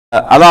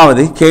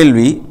அதாவது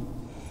கேள்வி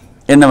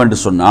என்னவென்று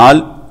சொன்னால்,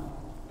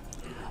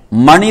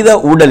 மனித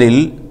உடலில்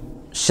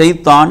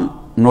ஷைத்தான்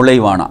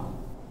நுழைவானா?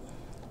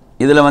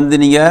 இதில்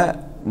நீங்கள்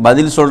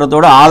பதில்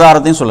சொல்கிறதோட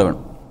ஆதாரத்தையும் சொல்ல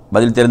வேணும்.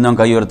 பதில்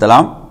தெரிந்தவங்க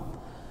கையுறுத்தலாம்.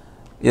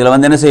 இதில்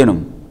என்ன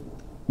செய்யணும்?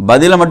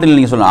 பதிலை மட்டும்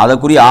நீங்கள் சொல்லணும்,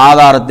 அதற்குரிய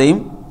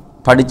ஆதாரத்தையும்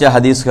படித்த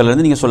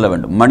ஹதீஸ்களிலிருந்து நீங்கள் சொல்ல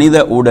வேண்டும்.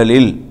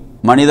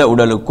 மனித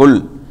உடலுக்குள்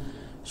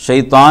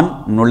ஷைத்தான்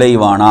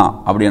நுழைவானா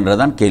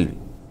அப்படின்றதான் கேள்வி.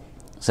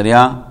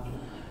 சரியா?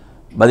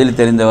 பதில்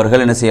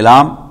தெரிந்தவர்கள் என்ன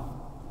செய்யலாம்?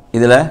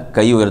 இதில்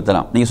கை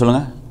உயர்த்தலாம். நீங்கள்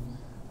சொல்லுங்கள்.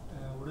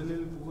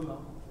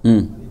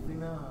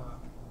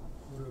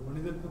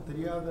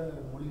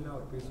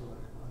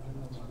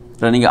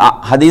 நீங்கள்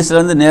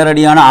ஹதீஸ்லேருந்து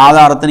நேரடியான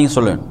ஆதாரத்தை நீங்கள்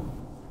சொல்லணும்.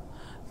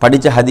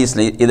 படித்த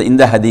ஹதீஸில்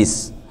இந்த ஹதீஸ்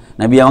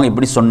நபி அவங்க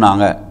இப்படி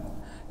சொன்னாங்க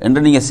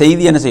என்று நீங்கள்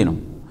செய்தி என்ன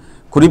செய்யணும்?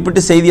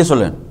 குறிப்பிட்டு செய்தியை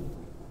சொல்லணும்.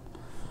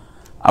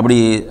 அப்படி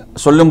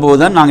சொல்லும்போது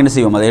தான் நாங்கள் என்ன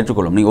செய்வோம்? அதை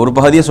ஏற்றுக்கொள்ளும். நீங்கள் ஒரு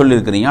பகுதியை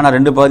சொல்லியிருக்கிறீங்க, ஆனால்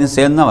 2 பகுதியும்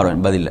சேர்ந்து தான்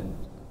வருவேன் பதில்.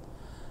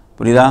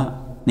 புரியுதா?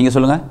 நீங்கள்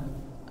சொல்லுங்கள்.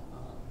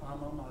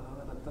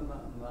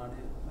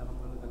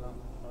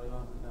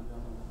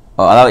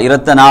 அதாவது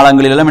இரத்த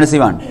நாளங்களிலெல்லாம் என்ன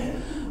செய்வான்?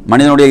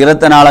 மனிதனுடைய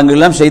இரத்த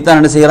நாளங்களிலும் ஷைத்தான்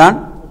என்ன செய்கிறான்?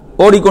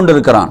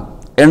 ஓடிக்கொண்டிருக்கிறான்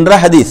என்ற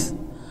ஹதீஸ்.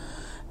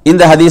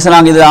 இந்த ஹதீஸை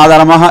நாங்கள் இது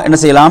ஆதாரமாக என்ன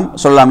செய்யலாம்?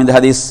 சொல்லலாம். இந்த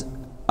ஹதீஸ்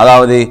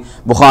அதாவது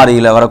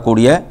புகாரியில்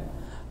வரக்கூடிய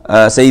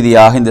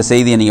செய்தியாக இந்த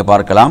செய்தியை நீங்கள்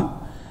பார்க்கலாம்.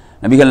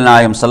 நபிகள்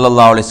நாயகம்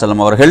ஸல்லல்லாஹு அலைஹி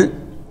வஸல்லம் அவர்கள்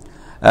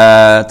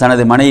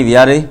தனது மனைவி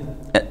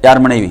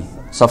யார் மனைவி?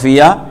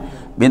 சஃபியா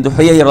பின்த்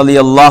ஹுயை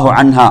ரலியல்லாஹு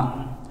அன்ஹா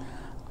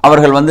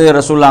அவர்கள்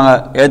ரசூலுல்லாஹ்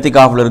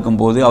இத்திகாஃபில்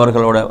இருக்கும்போது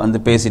அவர்களோட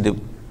பேசிட்டு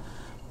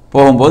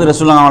போகும்போது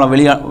ரசூலுல்லாஹ்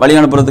அவங்களை வழி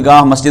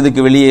அனுப்புறதுக்காக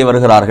மஸ்ஜிதுக்கு வெளியே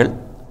வருகிறார்கள்.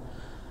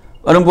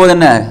 வரும்போது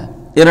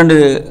 2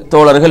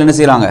 தோழர்கள் என்ன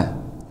செய்கிறாங்க?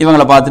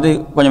 இவங்களை பார்த்துட்டு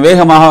கொஞ்சம்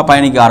வேகமாக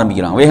பயணிக்க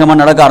ஆரம்பிக்கிறாங்க, வேகமாக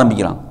நடக்க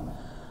ஆரம்பிக்கிறாங்க.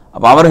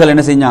 அப்போ அவர்கள்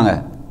என்ன செஞ்சாங்க?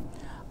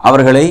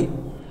 அவர்களை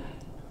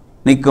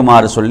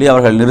நிற்குமாறு சொல்லி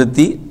அவர்கள்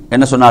நிறுத்தி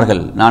என்ன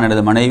சொன்னார்கள்? நான்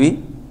எனது மனைவி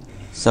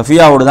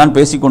சஃபியாவோடு தான்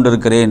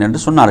பேசிக்கொண்டிருக்கிறேன்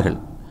என்று சொன்னார்கள்.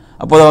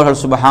 அப்போது அவர்கள்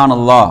சுபஹான்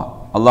அல்லாஹ்,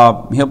 அல்லாஹ்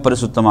மிக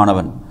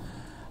பரிசுத்தமானவன்,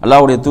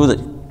 அல்லாஹ்வுடைய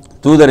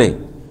தூதரே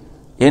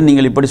ஏன்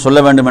நீங்கள் இப்படி சொல்ல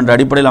வேண்டும் என்ற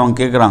அடிப்படையில் அவங்க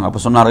கேட்குறாங்க. அப்போ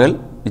சொன்னார்கள்,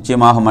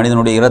 நிச்சயமாக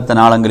மனிதனுடைய இரத்த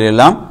நாளங்களில்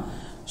எல்லாம்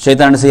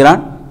ஷைத்தான் என்ன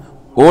செய்கிறான்?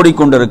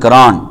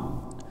 ஓடிக்கொண்டிருக்கிறான்.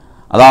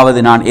 அதாவது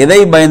நான் எதை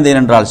பயந்தேன்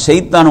என்றால்,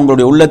 ஷைத்தான்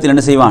உங்களுடைய உள்ளத்தில்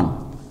என்ன செய்வான்?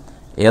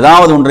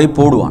 ஏதாவது ஒன்றை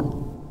போடுவான்.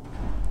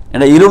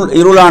 என்ற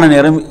இருளான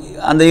நேரம்,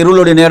 அந்த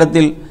இருளுடைய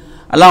நேரத்தில்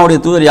அல்லாஹ்வுடைய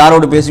தூதர்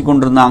யாரோடு பேசி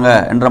கொண்டிருந்தாங்க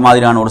என்ற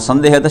மாதிரியான ஒரு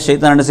சந்தேகத்தை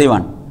ஷைத்தான் என்ன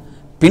செய்வான்?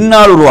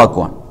 பின்னால்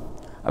உருவாக்குவான்.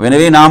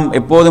 எனவே நாம்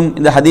எப்போதும்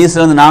இந்த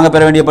ஹதீஸிலிருந்து நாங்கள்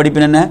பெற வேண்டிய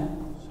படிப்பின் என்ன?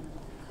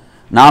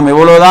 நாம்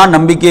எவ்வளோதான்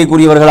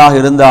நம்பிக்கைக்குரியவர்களாக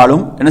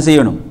இருந்தாலும் என்ன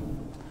செய்யணும்?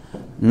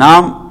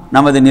 நாம்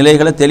நமது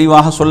நிலைகளை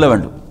தெளிவாக சொல்ல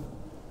வேண்டும்.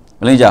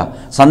 இல்லைங்களா?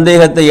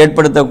 சந்தேகத்தை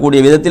ஏற்படுத்தக்கூடிய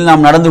விதத்தில்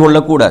நாம் நடந்து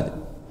கொள்ளக்கூடாது.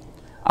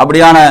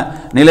 அப்படியான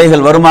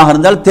நிலைகள் வருமாக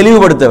இருந்தால்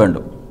தெளிவுபடுத்த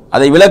வேண்டும்,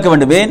 அதை விளக்க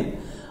வேண்டும். ஏன்?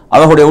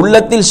 அவர்களுடைய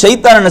உள்ளத்தில்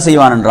ஷைத்தான் என்ன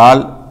செய்வான்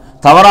என்றால்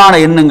தவறான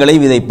எண்ணங்களை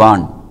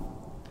விதைப்பான்.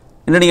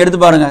 என்று நீங்கள்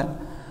எடுத்து பாருங்க.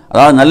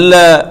 அதாவது நல்ல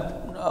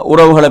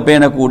உறவுகளை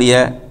பேணக்கூடிய,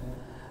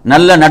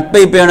 நல்ல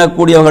நட்பை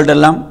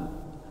பேணக்கூடியவர்களெல்லாம்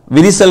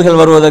விரிசல்கள்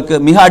வருவதற்கு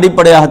மிக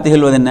அடிப்படையாக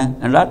திகழ்வது என்ன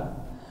என்றால்,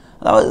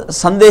 அதாவது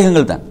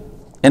சந்தேகங்கள் தான்.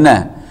 என்ன?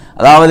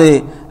 அதாவது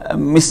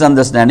மிஸ்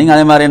அண்டர்ஸ்டாண்டிங்,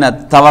 அதே மாதிரி என்ன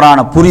தவறான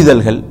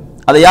புரிதல்கள்.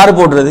 அதை யார்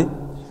போடுறது?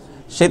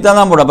 ஷைத்தான்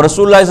தான் போடுற.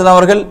 ரசூலுல்லாஹி ஸல்லல்லாஹு அலைஹி வஸல்லம்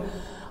அவர்கள்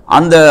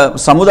அந்த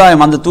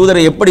சமுதாயம், அந்த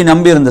தூதரை எப்படி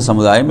நம்பியிருந்த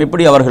சமுதாயம்,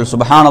 எப்படி அவர்கள்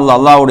சுப்ஹானல்லாஹ்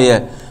அல்லாஹ்வுடைய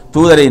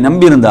தூதரை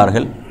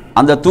நம்பியிருந்தார்கள்.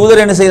 அந்த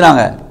தூதரை என்ன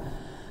செய்கிறாங்க?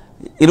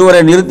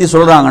 இருவரை நிறுத்தி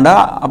சொல்கிறாங்கண்டா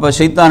அப்போ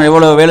ஷைத்தான்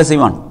எவ்வளோ வேலை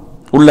செய்வான்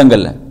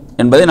உள்ளங்கள்ல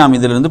என்பதை நாம்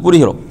இதிலிருந்து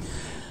புரிகிறோம்.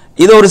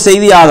 இது ஒரு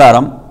செய்தி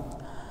ஆதாரம்.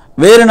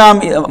 வேறு நாம்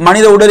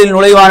மனித உடலில்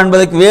நுழைவான்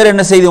என்பதற்கு வேறு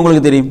என்ன செய்தி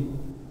உங்களுக்கு தெரியும்?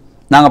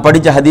 நாங்கள்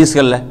படித்த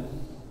ஹதீஸ்களில்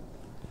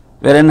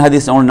வேறு என்ன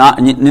ஹதீஸ்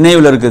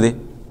நினைவில் இருக்குது?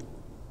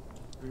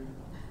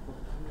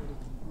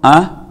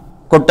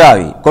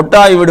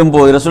 கொட்டாவி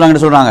விடும்போது ரசூலுல்லாஹ்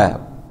என்ன சொல்கிறாங்க?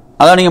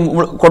 அதான்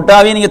நீங்கள்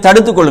கொட்டாவியை நீங்கள்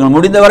தடுத்துக் கொள்ளுங்கள்,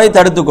 முடிந்தவரை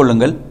தடுத்துக்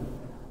கொள்ளுங்கள்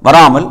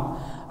வராமல்.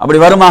 அப்படி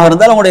வருமாக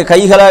இருந்தால் உங்களுடைய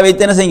கைகளை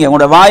வைத்து என்ன செய்யுங்க?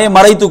 உங்களுடைய வாயை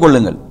மறைத்துக்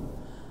கொள்ளுங்கள்.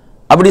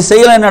 அப்படி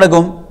செய்யலாம் என்ன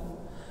நடக்கும்?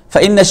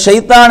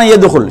 ஷைத்தான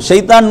யதுகுல்,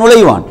 ஷைத்தான்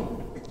நுழைவான்.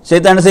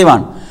 ஷைத்தான் என்ன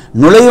செய்வான்?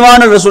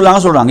 நுழைவான்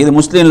ரசூலுல்லாஹ் சொல்றாங்க. இது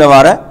முஸ்லிம்ல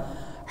வர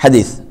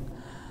ஹதீஸ்,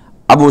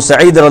 அபு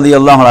சயீத்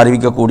ரலியல்லாஹு அன்ஹு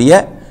அறிவிக்கக்கூடிய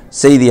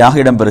செய்தியாக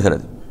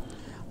இடம்பெறுகிறது.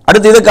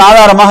 அடுத்து இதுக்கு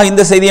ஆதாரமாக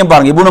இந்த செய்தியை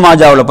பாருங்க. இப்னு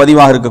மாஜாவில்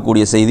பதிவாக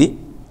இருக்கக்கூடிய செய்தி.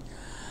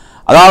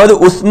 அதாவது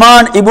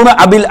உஸ்மான் இப்னு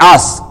அபில்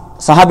ஆஸ்,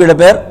 சஹாபியோட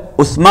பேர்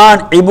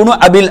உஸ்மான் இப்னு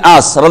அபில்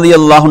ஆஸ்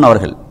ரலியல்லாஹு அன்ஹு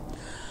அவர்கள்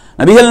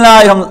நபிகள்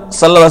நாயகம்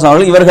ஸல்லல்லாஹு அலைஹி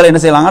வஸல்லம் இவர்களை என்ன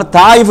செய்யறாங்க?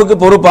 தாயிஃபுக்கு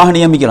பொறுப்பாக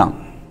நியமிக்கிறாங்க.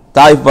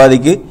 தாயிஃப்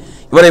பகுதிக்கு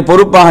இவரை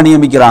பொறுப்பாக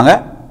நியமிக்கிறாங்க.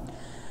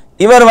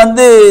 இவர்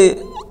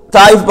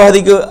தாயிஃப்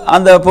பகுதிக்கு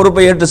அந்த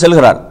பொறுப்பை ஏற்று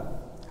செல்கிறார்.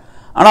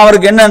 ஆனால்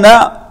அவருக்கு என்னன்னா,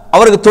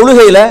 அவருக்கு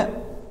தொழுகையில்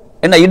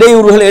என்ன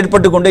இடையூறுகள்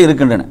ஏற்பட்டு கொண்டே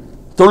இருக்கின்றன.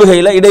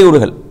 தொழுகையில்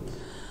இடையூறுகள்,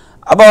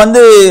 அப்போ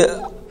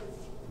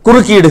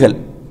குறுக்கீடுகள்.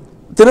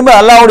 திரும்ப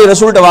அல்லாஹ்வுடைய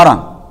ரசூல்கிட்ட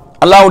வராங்க.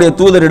 அல்லாஹ்வுடைய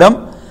தூதரிடம்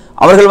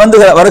அவர்கள்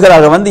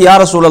வருகிறார்கள். யா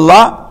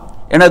ரசூலல்லாஹ்,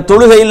 எனது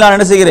தொழுகையில் நான்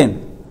என்ன செய்கிறேன்?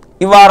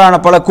 இவ்வாறான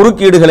பல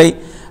குறுக்கீடுகளை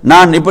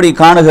நான் இப்படி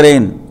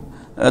காணுகிறேன்.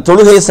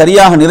 தொழுகையை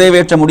சரியாக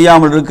நிறைவேற்ற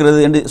முடியாமல் இருக்கிறது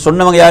என்று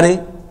சொன்னவங்க யாரு?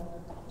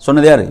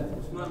 சொன்னது யாரு?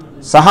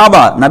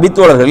 சஹாபா,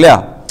 நபித்தோழர்கள் இல்லையா?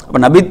 அப்ப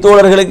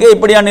நபித்தோழர்களுக்கு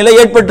இப்படியான நிலை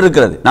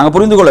ஏற்பட்டிருக்கிறது. நாங்கள்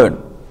புரிந்து கொள்ள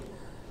வேண்டும்.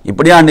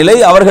 இப்படியான நிலை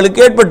அவர்களுக்கு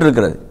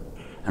ஏற்பட்டிருக்கிறது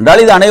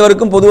என்றால் இது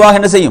அனைவருக்கும் பொதுவாக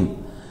என்ன செய்யும்?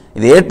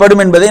 இது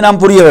ஏற்படும் என்பதை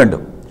நாம் புரிய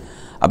வேண்டும்.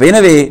 அப்ப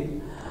எனவே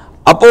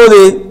அப்போது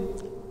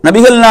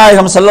நபிகள்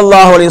நாயகம்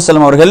ஸல்லல்லாஹு அலைஹி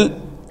வஸல்லம் அவர்கள்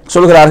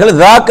சொல்கிறார்கள்,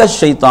 ராக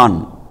ஷைத்தான்.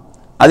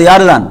 அது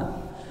யாருதான்?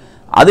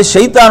 அது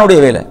ஷைத்தானுடைய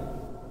வேலை.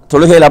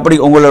 தொழுகையில் அப்படி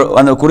உங்களை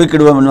அந்த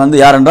குறுக்கிடுவன் வந்து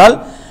யார் என்றால்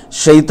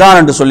ஷைத்தான்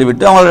என்று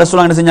சொல்லிவிட்டு அவங்க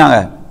ரசூலுல்லாஹ் என்ன செஞ்சாங்க?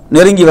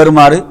 நெருங்கி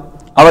வருமாறு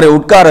அவரை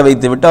உட்கார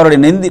வைத்து விட்டு அவருடைய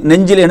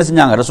நெஞ்சில் என்ன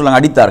செஞ்சாங்க? ரசூலுல்லாஹ்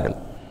அடித்தார்கள்.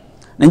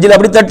 நெஞ்சில்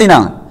அப்படி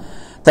தட்டினாங்க.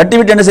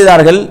 தட்டிவிட்டு என்ன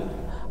செய்தார்கள்?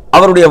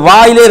 அவருடைய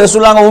வாயிலே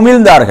ரசூலுல்லாஹ்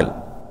உமிழ்ந்தார்கள்.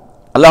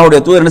 அல்லாஹ்வுடைய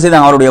தூதர் என்ன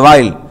செய்தாங்க? அவருடைய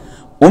வாயில்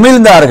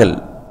உமிழ்ந்தார்கள்.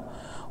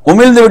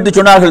 உமிழ்ந்து விட்டு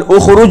சொன்னார்கள்,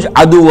 உஹ்ருஜ்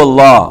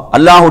அதுவல்லாஹ்,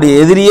 அல்லாஹ்வுடைய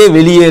எதிரியே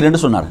வெளியேறு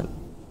என்று சொன்னார்கள்.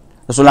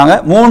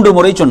 ரசூலுல்லாஹ் 3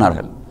 முறை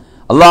சொன்னார்கள்.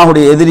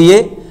 அல்லாஹ்வுடைய எதிரியே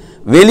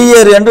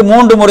வெளியேறு என்று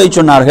 3 முறை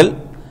சொன்னார்கள்.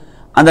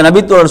 அந்த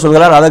நபித்தோழர்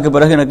சொல்கிறார், அதற்கு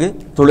பிறகு எனக்கு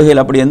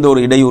தொழுகையில் அப்படி எந்த ஒரு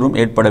இடையூறும்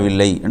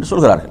ஏற்படவில்லை என்று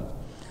சொல்கிறார்கள்.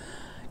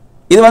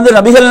 இது வந்து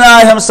நபிகள்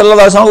நாயகம்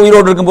ஸல்லல்லாஹு அலைஹி வஸல்லம்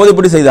உயிரோடு இருக்கும்போது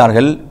இப்படி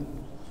செய்தார்கள்.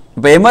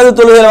 இப்ப எமது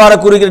தொழுகையில் வர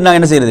குறுக்கிட்டு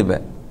நாங்கள் என்ன செய்யறது? இப்ப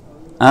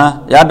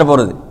யார்கிட்ட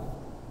போறது?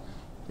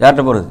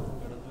 யார்கிட்ட போறது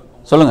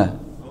சொல்லுங்க.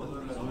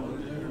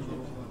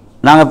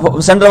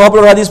 நாங்கள் சென்ற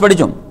வகுப்பில் ஒரு ஹதீஸ்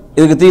படித்தோம்.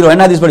 இதுக்கு தீர்வு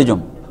என்ன ஹதீஸ்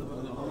படித்தோம்?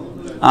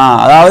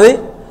 அதாவது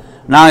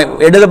நான்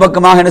இடது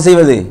பக்கமாக என்ன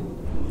செய்வது?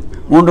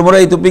 3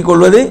 முறை துப்பிக்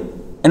கொள்வது.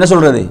 என்ன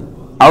சொல்றது?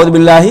 அவுது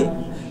பில்லாஹி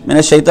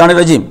மினஷ் ஷைத்தானிர்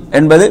ரஜீம்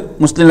என்பது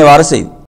முஸ்லிம்ல வார செய்தி.